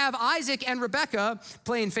now we have Isaac and Rebekah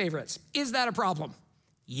playing favorites. Is that a problem?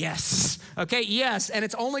 Yes. Okay, yes, and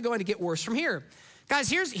it's only going to get worse from here. Guys,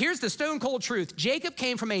 here's the stone cold truth. Jacob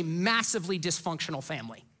came from a massively dysfunctional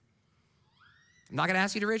family. I'm not gonna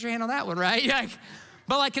ask you to raise your hand on that one, right?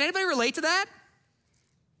 But can anybody relate to that?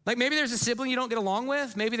 Maybe there's a sibling you don't get along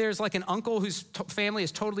with. Maybe there's an uncle whose family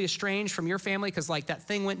is totally estranged from your family because that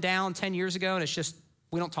thing went down 10 years ago and it's just,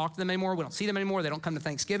 we don't talk to them anymore. We don't see them anymore. They don't come to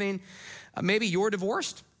Thanksgiving. Maybe you're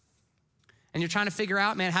divorced and you're trying to figure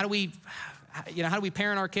out, man, how do we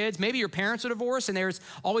parent our kids? Maybe your parents are divorced and there's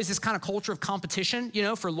always this kind of culture of competition,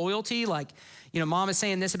 for loyalty. Mom is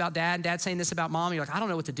saying this about dad and dad's saying this about mom. You're I don't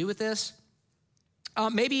know what to do with this.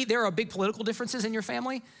 Maybe there are big political differences in your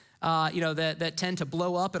family. That tend to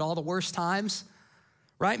blow up at all the worst times,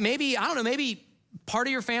 right? Maybe part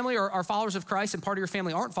of your family are followers of Christ and part of your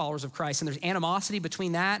family aren't followers of Christ, and there's animosity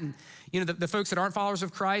between that. And, the folks that aren't followers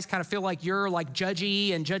of Christ kind of feel like you're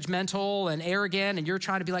judgy and judgmental and arrogant, and you're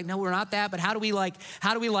trying to be no, we're not that, but how do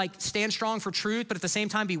we stand strong for truth, but at the same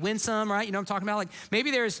time be winsome, right? You know what I'm talking about?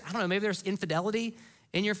 Maybe there's infidelity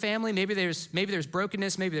in your family. Maybe there's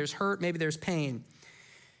brokenness, maybe there's hurt, maybe there's pain.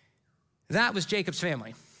 That was Jacob's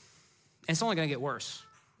family. And it's only gonna get worse.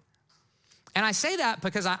 And I say that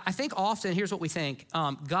because I think often, here's what we think.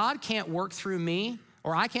 God can't work through me,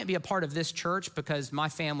 or I can't be a part of this church because my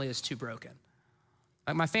family is too broken.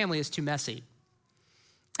 My family is too messy.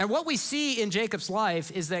 And what we see in Jacob's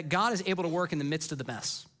life is that God is able to work in the midst of the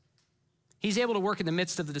mess. He's able to work in the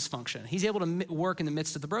midst of the dysfunction. He's able to work in the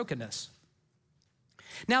midst of the brokenness.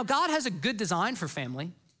 Now, God has a good design for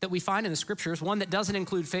family that we find in the scriptures, one that doesn't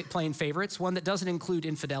include playing favorites, one that doesn't include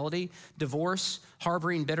infidelity, divorce,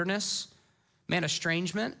 harboring bitterness,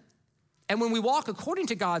 estrangement. And when we walk according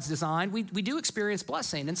to God's design, we do experience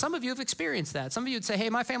blessing. And some of you have experienced that. Some of you would say, hey,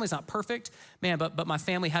 my family's not perfect, but my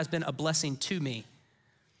family has been a blessing to me.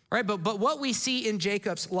 Right? But what we see in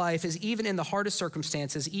Jacob's life is even in the hardest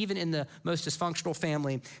circumstances, even in the most dysfunctional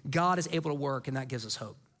family, God is able to work, and that gives us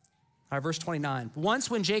hope. All right, verse 29. Once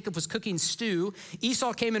when Jacob was cooking stew,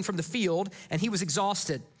 Esau came in from the field and he was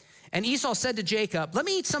exhausted. And Esau said to Jacob, let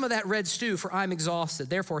me eat some of that red stew, for I'm exhausted.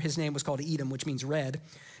 Therefore, his name was called Edom, which means red.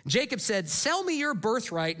 Jacob said, sell me your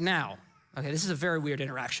birthright now. Okay, this is a very weird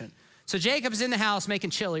interaction. So Jacob's in the house making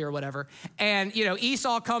chili or whatever. And,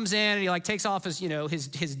 Esau comes in and he takes off his,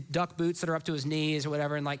 his duck boots that are up to his knees or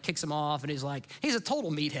whatever and kicks them off. And he's he's a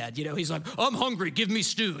total meathead, he's I'm hungry, give me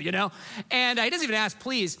stew, And he doesn't even ask,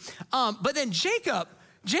 please. But then Jacob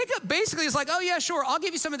basically is oh yeah, sure, I'll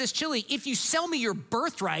give you some of this chili if you sell me your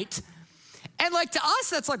birthright. And to us,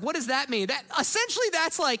 that's what does that mean? That essentially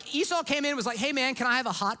that's Esau came in and was hey man, can I have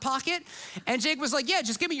a hot pocket? And Jacob was yeah,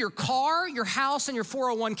 just give me your car, your house, and your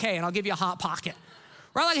 401k, and I'll give you a hot pocket.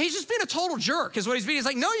 Right? He's just being a total jerk is what he's being.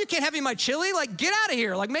 He's no, you can't have any of my chili. Get out of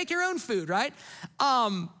here. Make your own food, right?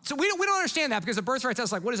 So we don't understand that because the birthright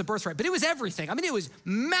tells us what is a birthright? But it was everything. It was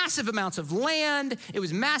massive amounts of land. It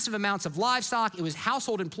was massive amounts of livestock. It was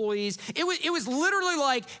household employees. It was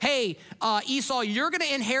literally hey, Esau, you're gonna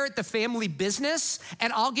inherit the family business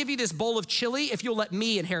and I'll give you this bowl of chili if you'll let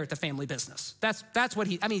me inherit the family business. That's what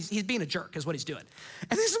he's being a jerk is what he's doing.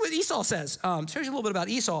 And this is what Esau says. Tells you a little bit about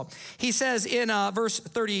Esau. He says in verse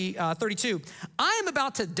 32, I am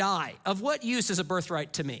about to die. Of what use is a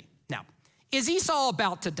birthright to me? Now, is Esau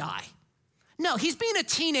about to die? No, he's being a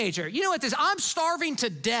teenager. You know what this, I'm starving to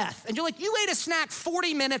death. And you're you ate a snack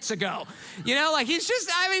 40 minutes ago. He's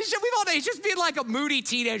just, we've all day, he's just being a moody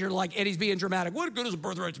teenager, and he's being dramatic. What good is a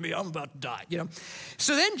birthright to me? I'm about to die,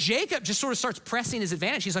 So then Jacob just sort of starts pressing his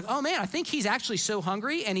advantage. He's oh man, I think he's actually so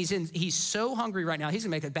hungry, and he's so hungry right now, he's gonna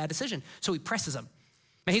make a bad decision. So he presses him.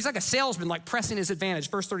 And he's a salesman, pressing his advantage.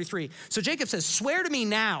 Verse 33. So Jacob says, swear to me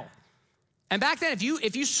now. And back then, if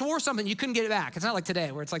you swore something, you couldn't get it back. It's not like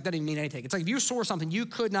today where it's doesn't even mean anything. It's if you swore something, you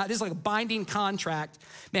could not. This is a binding contract.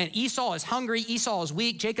 Man, Esau is hungry. Esau is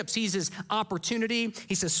weak. Jacob sees his opportunity.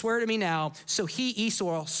 He says, swear to me now. So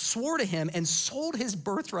Esau, swore to him and sold his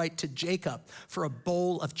birthright to Jacob for a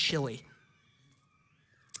bowl of chili.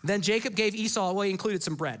 Then Jacob gave Esau, well, he included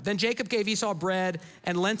some bread. Then Jacob gave Esau bread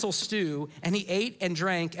and lentil stew, and he ate and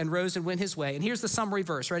drank and rose and went his way. And here's the summary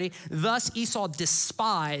verse, ready? Thus Esau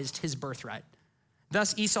despised his birthright.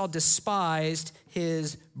 Thus Esau despised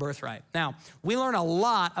his birthright. Now, we learn a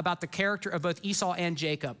lot about the character of both Esau and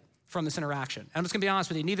Jacob from this interaction. And I'm just gonna be honest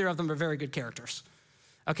with you, neither of them are very good characters.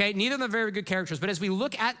 Okay, neither of them are very good characters, but as we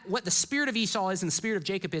look at what the spirit of Esau is and the spirit of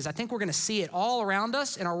Jacob is, I think we're gonna see it all around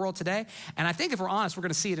us in our world today, and I think if we're honest, we're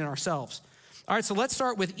gonna see it in ourselves. All right, so let's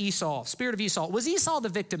start with Esau, spirit of Esau. Was Esau the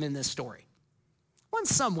victim in this story? Well, in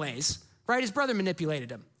some ways, right? His brother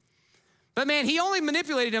manipulated him. But man, he only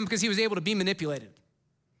manipulated him because he was able to be manipulated,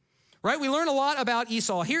 right? We learn a lot about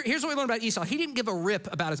Esau. Here's what we learn about Esau. He didn't give a rip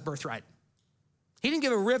about his birthright. He didn't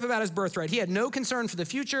give a rip about his birthright. He had no concern for the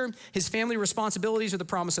future, his family responsibilities, or the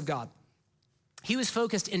promise of God. He was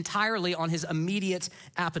focused entirely on his immediate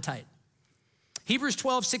appetite. Hebrews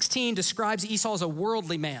 12:16 describes Esau as a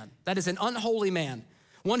worldly man, that is an unholy man,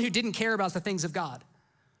 one who didn't care about the things of God.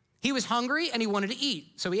 He was hungry and he wanted to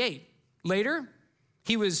eat, so he ate. Later,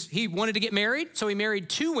 he wanted to get married, so he married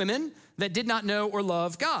 2 women that did not know or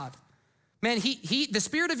love God. Man, the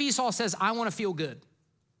spirit of Esau says, I want to feel good.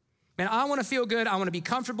 Man, I want to feel good. I want to be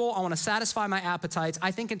comfortable. I want to satisfy my appetites.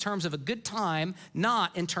 I think in terms of a good time,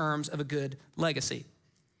 not in terms of a good legacy.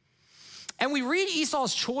 And we read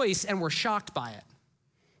Esau's choice and we're shocked by it.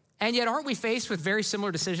 And yet, aren't we faced with very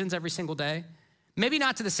similar decisions every single day? Maybe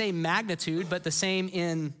not to the same magnitude, but the same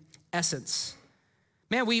in essence.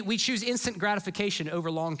 Man, we choose instant gratification over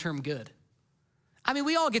long-term good. I mean,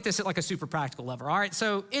 we all get this at like a super practical level, all right?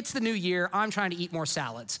 So it's the new year. I'm trying to eat more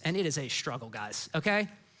salads, and it is a struggle, guys, okay?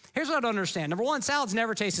 Here's what I don't understand. Number one, salads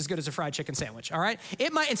never taste as good as a fried chicken sandwich, all right?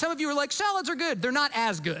 It might, and some of you are like, salads are good. They're not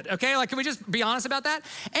as good, okay? Like, can we just be honest about that?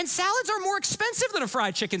 And salads are more expensive than a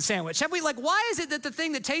fried chicken sandwich. Why is it that the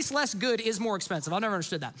thing that tastes less good is more expensive? I've never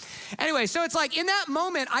understood that. Anyway, so it's like, in that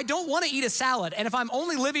moment, I don't want to eat a salad. And if I'm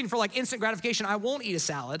only living for like instant gratification, I won't eat a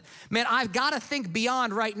salad. Man, I've got to think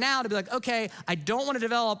beyond right now to be like, okay, I don't want to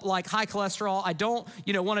develop like high cholesterol. I don't,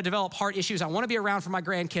 want to develop heart issues. I want to be around for my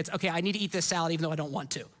grandkids. Okay, I need to eat this salad even though I don't want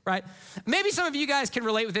to. Right? Maybe some of you guys can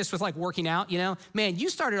relate with this with like working out, Man, you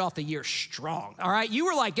started off the year strong, all right? You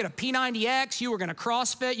were like, get a P90X, you were gonna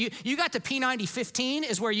CrossFit, you got to P9015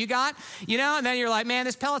 is where you got, and then you're like, man,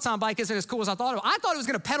 this Peloton bike isn't as cool as I thought it was. I thought it was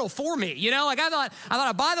gonna pedal for me, Like I thought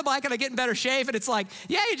I'd buy the bike and I'd get in better shape, and it's like,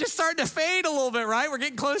 yeah, you're just starting to fade a little bit, right? We're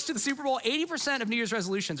getting close to the Super Bowl. 80% of New Year's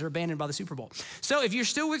resolutions are abandoned by the Super Bowl. So if you're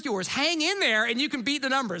still with yours, hang in there and you can beat the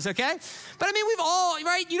numbers, okay? But I mean, we've all,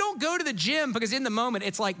 right? You don't go to the gym because in the moment,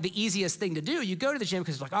 it's like the easiest thing to do. You go to the gym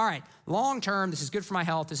because it's like, all right, long term, this is good for my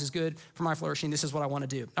health, this is good for my flourishing, this is what I want to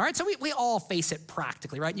do. All right, so we all face it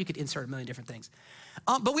practically, right? You could insert a million different things.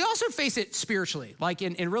 But we also face it spiritually, like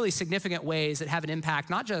in really significant ways that have an impact,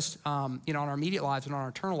 not just on our immediate lives, but on our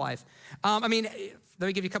eternal life. Let me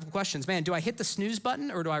give you a couple of questions. Man, do I hit the snooze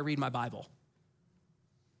button or do I read my Bible?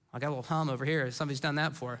 I got a little hum over here. Somebody's done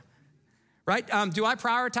that before. Right? Do I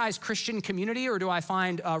prioritize Christian community or do I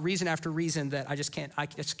find reason after reason that I just can't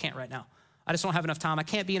right now? I just don't have enough time. I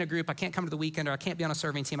can't be in a group. I can't come to the weekend, or I can't be on a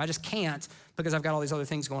serving team. I just can't because I've got all these other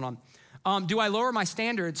things going on. Do I lower my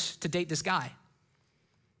standards to date this guy?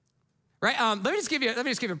 Right? Let me just give you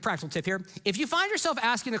a practical tip here. If you find yourself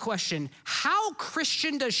asking the question, how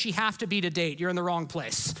Christian does she have to be to date? You're in the wrong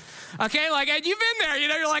place. Okay? And you've been there,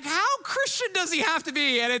 you're like, how Christian does he have to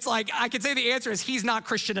be? And it's like, I could say the answer is he's not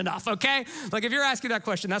Christian enough, okay? Like if you're asking that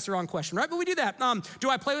question, that's the wrong question, right? But we do that.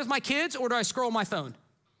 Do I play with my kids or do I scroll my phone?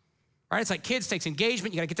 Right? It's like kids takes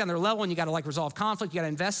engagement. You got to get down their level and you got to resolve conflict. You got to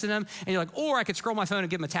invest in them. And you're like, or I could scroll my phone and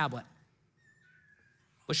give them a tablet.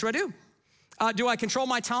 What should I do? Do I control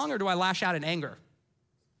my tongue or do I lash out in anger?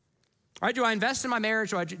 All right, do I invest in my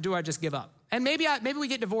marriage or do I just give up? And maybe we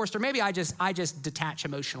get divorced, or maybe I just detach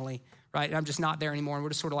emotionally, right? And I'm just not there anymore, and we're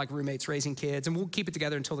just sort of like roommates raising kids, and we'll keep it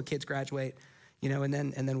together until the kids graduate, and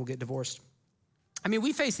then we'll get divorced. I mean,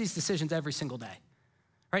 we face these decisions every single day,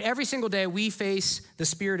 right? Every single day we face the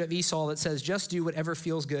spirit of Esau that says, just do whatever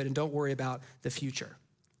feels good and don't worry about the future,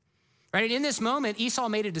 right? And in this moment, Esau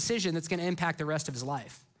made a decision that's going to impact the rest of his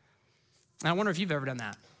life. And I wonder if you've ever done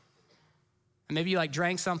that. And maybe you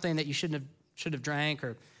drank something that you should have drank,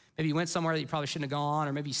 or maybe you went somewhere that you probably shouldn't have gone,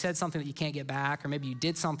 or maybe you said something that you can't get back, or maybe you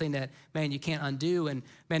did something that, man, you can't undo. And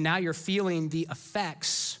man, now you're feeling the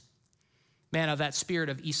effects, man, of that spirit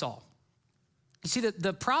of Esau. You see,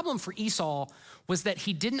 the problem for Esau was that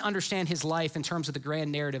he didn't understand his life in terms of the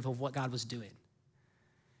grand narrative of what God was doing.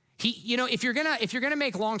 If you're gonna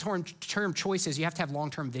make long-term choices, you have to have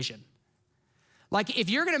long-term vision. Like if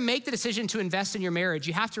you're gonna make the decision to invest in your marriage,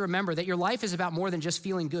 you have to remember that your life is about more than just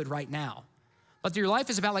feeling good right now. But your life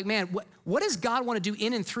is about like, man, what does God want to do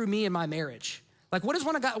in and through me in my marriage? Like, what does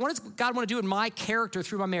God want to do in my character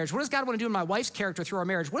through my marriage? What does God want to do in my wife's character through our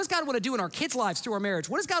marriage? What does God want to do in our kids' lives through our marriage?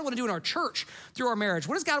 What does God want to do in our church through our marriage?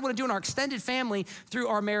 What does God want to do in our extended family through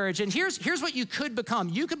our marriage? And here's what you could become.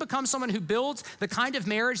 You could become someone who builds the kind of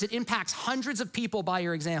marriage that impacts hundreds of people by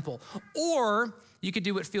your example. Or you could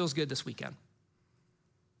do what feels good this weekend.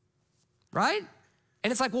 Right?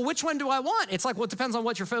 And it's like, well, which one do I want? It's like, well, it depends on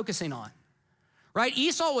what you're focusing on. Right?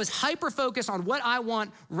 Esau was hyper-focused on what I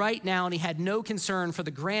want right now, and he had no concern for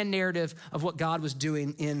the grand narrative of what God was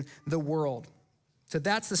doing in the world. So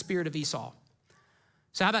that's the spirit of Esau.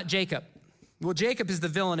 So how about Jacob? Well, Jacob is the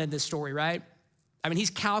villain in this story, right? I mean, he's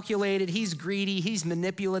calculated, he's greedy, he's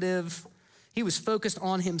manipulative. He was focused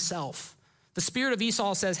on himself. The spirit of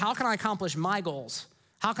Esau says, how can I accomplish my goals?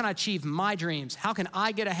 How can I achieve my dreams? How can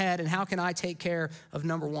I get ahead, and how can I take care of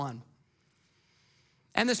number one?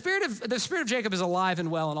 And the spirit of Jacob is alive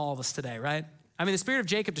and well in all of us today, right? I mean, the spirit of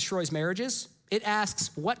Jacob destroys marriages. It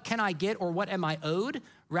asks, what can I get or what am I owed,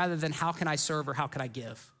 rather than how can I serve or how can I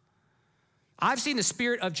give? I've seen the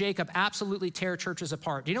spirit of Jacob absolutely tear churches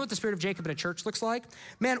apart. Do you know what the spirit of Jacob in a church looks like?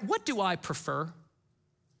 Man, what do I prefer,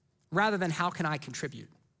 rather than how can I contribute?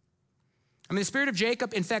 I mean, the spirit of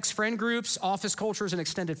Jacob infects friend groups, office cultures, and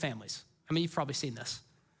extended families. I mean, you've probably seen this.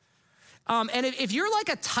 And if you're like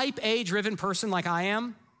a type A driven person like I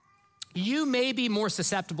am, you may be more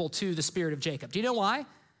susceptible to the spirit of Jacob. Do you know why?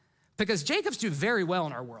 Because Jacobs do very well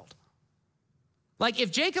in our world. Like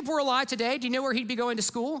if Jacob were alive today, do you know where he'd be going to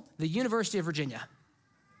school? The University of Virginia.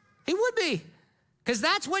 He would be, because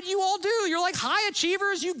that's what you all do. You're like high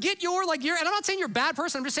achievers. You get and I'm not saying you're a bad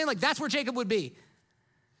person. I'm just saying like that's where Jacob would be.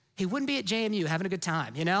 He wouldn't be at JMU having a good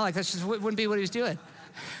time, you know? Like that's just wouldn't be what he was doing.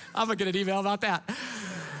 I'm gonna get an email about that.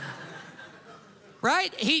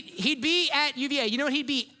 Right? He'd be at UVA. You know what he'd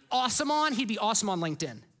be awesome on? He'd be awesome on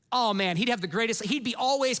LinkedIn. Oh man, he'd have the greatest, he'd be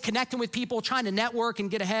always connecting with people, trying to network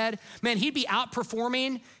and get ahead. Man, he'd be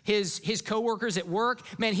outperforming his coworkers at work.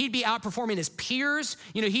 Man, he'd be outperforming his peers.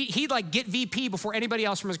 You know, he'd like get VP before anybody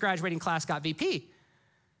else from his graduating class got VP.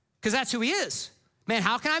 Because that's who he is. Man,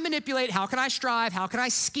 how can I manipulate? How can I strive? How can I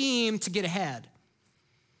scheme to get ahead?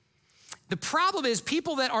 The problem is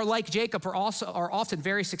people that are like Jacob are often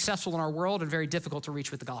very successful in our world and very difficult to reach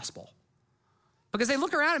with the gospel. Because they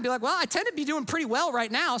look around and be like, well, I tend to be doing pretty well right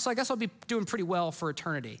now, so I guess I'll be doing pretty well for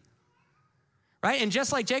eternity. Right? And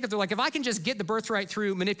just like Jacob, they're like, if I can just get the birthright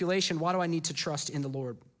through manipulation, why do I need to trust in the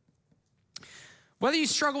Lord? Whether you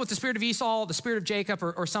struggle with the spirit of Esau, the spirit of Jacob,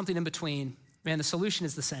 or something in between, man, the solution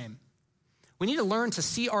is the same. We need to learn to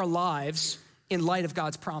see our lives in light of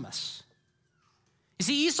God's promise. You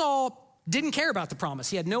see, Esau didn't care about the promise.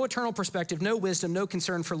 He had no eternal perspective, no wisdom, no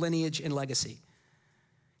concern for lineage and legacy.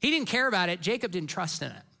 He didn't care about it. Jacob didn't trust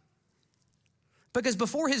in it. Because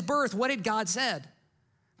before his birth, what had God said?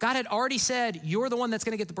 God had already said, you're the one that's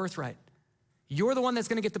going to get the birthright. You're the one that's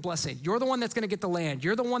going to get the blessing. You're the one that's going to get the land.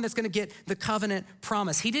 You're the one that's going to get the covenant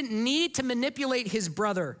promise. He didn't need to manipulate his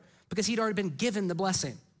brother because he'd already been given the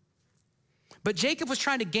blessing. But Jacob was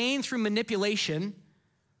trying to gain through manipulation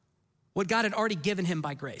what God had already given him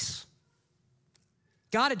by grace.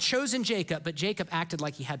 God had chosen Jacob, but Jacob acted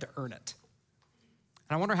like he had to earn it.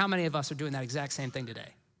 And I wonder how many of us are doing that exact same thing today.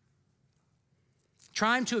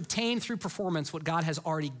 Trying to obtain through performance what God has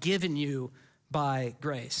already given you by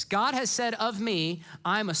grace. God has said of me,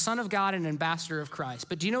 I'm a son of God and an ambassador of Christ.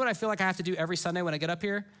 But do you know what I feel like I have to do every Sunday when I get up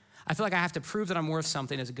here? I feel like I have to prove that I'm worth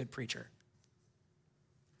something as a good preacher.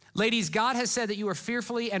 Ladies, God has said that you are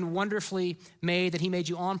fearfully and wonderfully made, that he made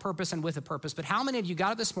you on purpose and with a purpose. But how many of you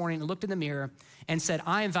got up this morning and looked in the mirror and said,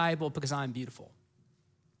 I am valuable because I am beautiful?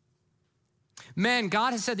 Men,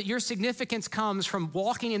 God has said that your significance comes from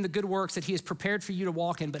walking in the good works that he has prepared for you to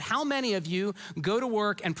walk in. But how many of you go to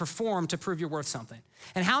work and perform to prove you're worth something?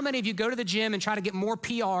 And how many of you go to the gym and try to get more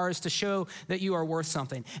PRs to show that you are worth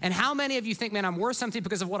something? And how many of you think, man, I'm worth something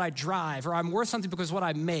because of what I drive, or I'm worth something because of what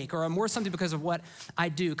I make, or I'm worth something because of what I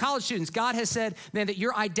do? College students, God has said, man, that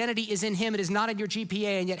your identity is in him. It is not in your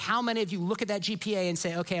GPA. And yet how many of you look at that GPA and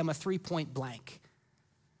say, okay, I'm a 3-point blank?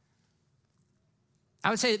 I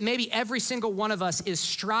would say that maybe every single one of us is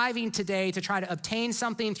striving today to try to obtain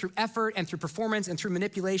something through effort and through performance and through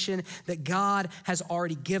manipulation that God has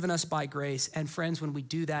already given us by grace. And friends, when we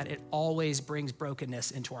do that, it always brings brokenness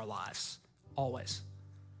into our lives, always.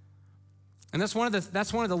 And that's one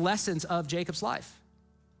of the lessons of Jacob's life.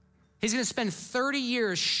 He's gonna spend 30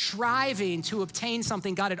 years striving to obtain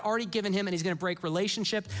something God had already given him, and he's gonna break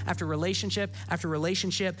relationship after relationship after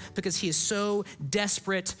relationship because he is so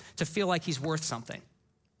desperate to feel like he's worth something.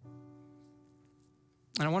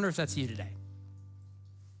 And I wonder if that's you today.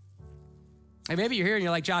 And maybe you're here and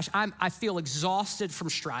you're like, Josh, I feel exhausted from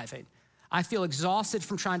striving. I feel exhausted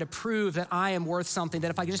from trying to prove that I am worth something,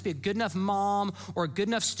 that if I could just be a good enough mom or a good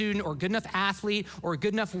enough student or a good enough athlete or a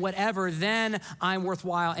good enough whatever, then I'm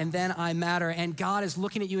worthwhile and then I matter. And God is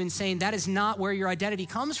looking at you and saying, that is not where your identity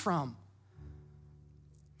comes from.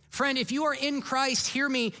 Friend, if you are in Christ, hear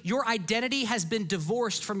me, your identity has been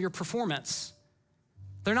divorced from your performance.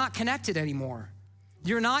 They're not connected anymore.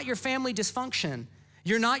 You're not your family dysfunction.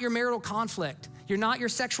 You're not your marital conflict. You're not your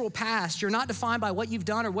sexual past. You're not defined by what you've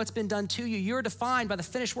done or what's been done to you. You're defined by the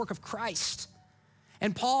finished work of Christ.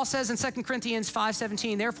 And Paul says in 2 Corinthians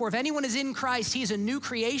 5:17, therefore, if anyone is in Christ, he is a new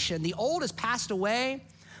creation. The old has passed away.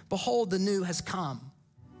 Behold, the new has come.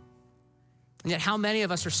 And yet how many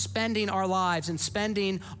of us are spending our lives and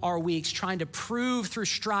spending our weeks trying to prove through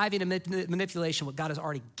striving and manipulation what God has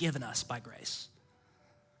already given us by grace?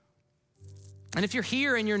 And if you're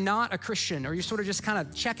here and you're not a Christian or you're sort of just kind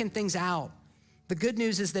of checking things out, the good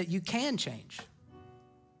news is that you can change.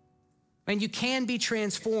 And you can be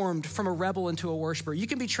transformed from a rebel into a worshiper. You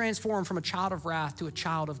can be transformed from a child of wrath to a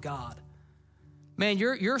child of God. Man,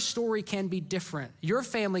 your story can be different. Your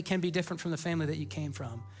family can be different from the family that you came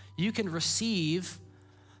from. You can receive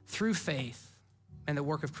through faith and the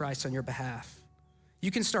work of Christ on your behalf.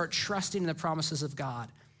 You can start trusting in the promises of God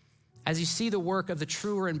as you see the work of the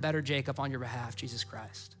truer and better Jacob on your behalf, Jesus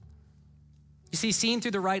Christ. You see, seen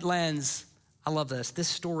through the right lens, I love this. This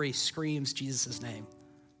story screams Jesus' name.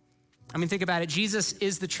 I mean, think about it. Jesus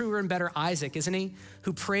is the truer and better Isaac, isn't he?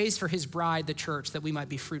 Who prays for his bride, the church, that we might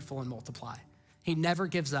be fruitful and multiply. He never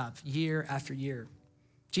gives up year after year.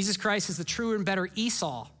 Jesus Christ is the truer and better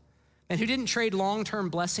Esau, and who didn't trade long-term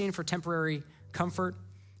blessing for temporary comfort,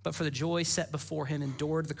 but for the joy set before him,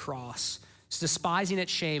 endured the cross, despising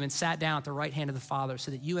its shame, and sat down at the right hand of the Father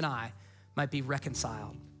so that you and I might be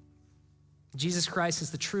reconciled. Jesus Christ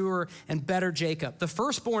is the truer and better Jacob, the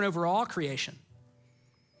firstborn over all creation,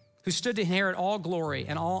 who stood to inherit all glory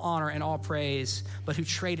and all honor and all praise, but who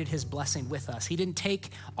traded his blessing with us. He didn't take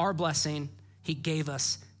our blessing, he gave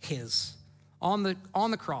us his. On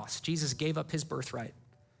the cross, Jesus gave up his birthright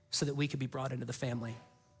so that we could be brought into the family.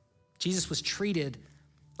 Jesus was treated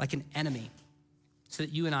like an enemy so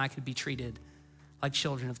that you and I could be treated like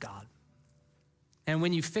children of God. And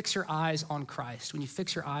when you fix your eyes on Christ, when you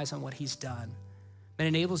fix your eyes on what he's done, it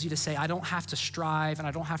enables you to say, I don't have to strive and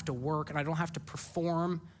I don't have to work and I don't have to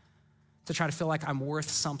perform to try to feel like I'm worth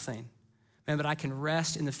something. Man, but I can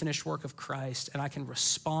rest in the finished work of Christ and I can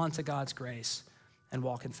respond to God's grace and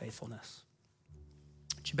walk in faithfulness.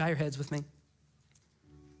 Would you bow your heads with me?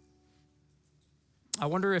 I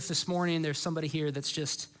wonder if this morning there's somebody here that's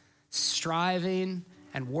just striving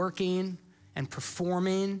and working and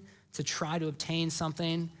performing to try to obtain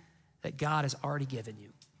something that God has already given you.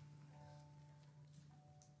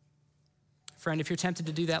 Friend, if you're tempted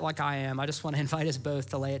to do that like I am, I just want to invite us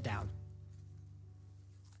both to lay it down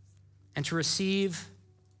and to receive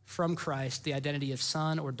from Christ the identity of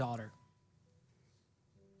son or daughter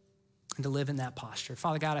and to live in that posture.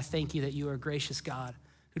 Father God, I thank you that you are a gracious God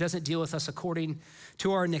who doesn't deal with us according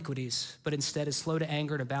to our iniquities, but instead is slow to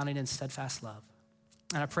anger and abounding in steadfast love.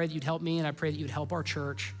 And I pray that you'd help me and I pray that you'd help our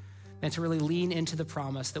church and to really lean into the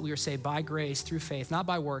promise that we are saved by grace through faith, not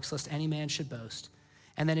by works, lest any man should boast.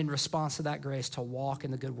 And then in response to that grace, to walk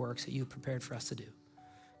in the good works that you've prepared for us to do.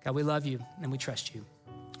 God, we love you and we trust you.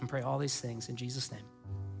 And pray all these things in Jesus' name.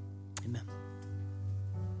 Amen.